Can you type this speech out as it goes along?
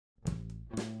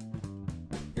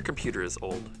Your computer is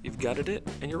old, you've gutted it,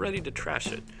 and you're ready to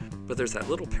trash it, but there's that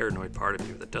little paranoid part of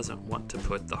you that doesn't want to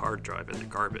put the hard drive in the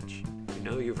garbage. You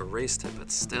know you've erased it,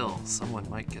 but still, someone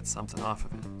might get something off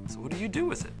of it. So what do you do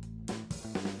with it?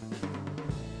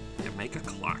 You make a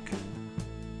clock.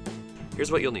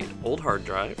 Here's what you'll need: old hard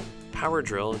drive, power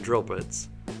drill and drill bits,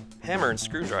 hammer and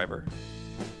screwdriver,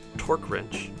 torque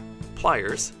wrench,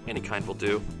 pliers, any kind will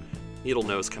do, needle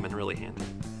nose come in really handy,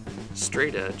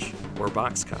 straight edge or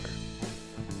box cutter,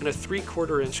 and a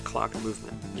 3/4 inch clock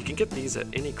movement. You can get these at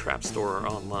any crap store or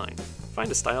online.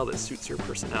 Find a style that suits your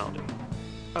personality.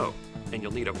 Oh, and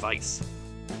you'll need a vise.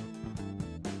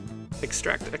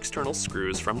 Extract external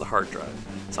screws from the hard drive.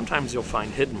 Sometimes you'll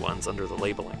find hidden ones under the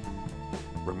labeling.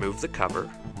 Remove the cover.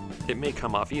 It may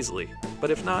come off easily,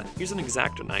 but if not, use an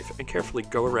X-Acto knife and carefully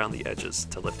go around the edges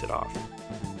to lift it off.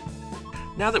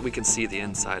 Now that we can see the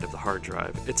inside of the hard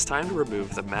drive, it's time to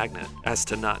remove the magnet as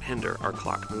to not hinder our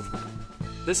clock movement.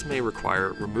 This may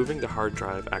require removing the hard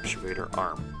drive actuator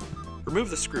arm. Remove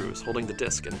the screws holding the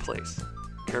disc in place.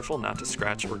 Careful not to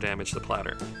scratch or damage the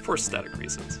platter, for aesthetic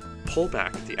reasons. Pull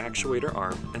back the actuator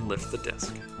arm and lift the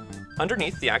disc.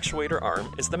 Underneath the actuator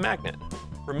arm is the magnet.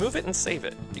 Remove it and save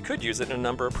it. You could use it in a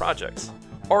number of projects,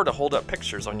 or to hold up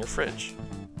pictures on your fridge.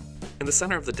 In the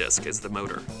center of the disc is the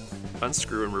motor.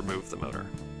 Unscrew and remove the motor.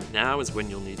 Now is when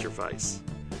you'll need your vise.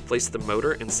 Place the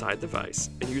motor inside the vise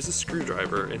and use a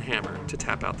screwdriver and hammer to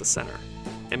tap out the center.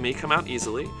 It may come out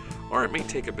easily, or it may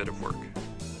take a bit of work.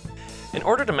 In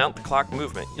order to mount the clock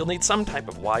movement, you'll need some type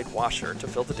of wide washer to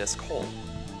fill the disc hole.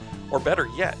 Or better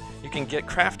yet, you can get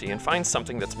crafty and find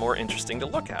something that's more interesting to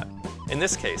look at. In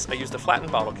this case, I used a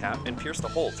flattened bottle cap and pierced a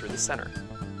hole through the center.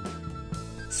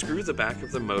 Screw the back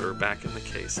of the motor back in the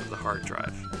case of the hard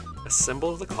drive.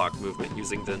 Assemble the clock movement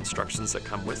using the instructions that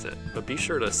come with it, but be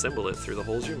sure to assemble it through the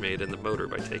holes you made in the motor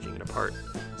by taking it apart.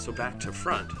 So back to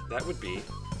front, that would be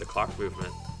the clock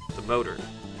movement, the motor,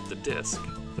 the disc,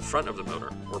 the front of the motor,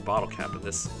 or bottle cap in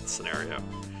this scenario,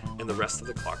 and the rest of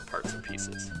the clock parts and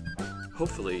pieces.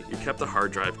 Hopefully, you kept the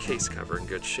hard drive case cover in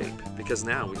good shape, because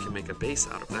now we can make a base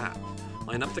out of that.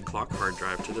 Line up the clock hard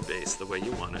drive to the base the way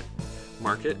you want it,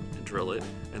 mark it, drill it,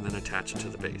 and then attach it to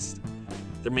the base.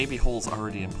 There may be holes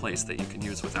already in place that you can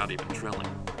use without even drilling.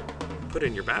 Put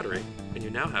in your battery, and you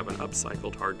now have an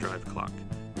upcycled hard drive clock.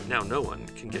 Now no one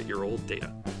can get your old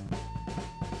data.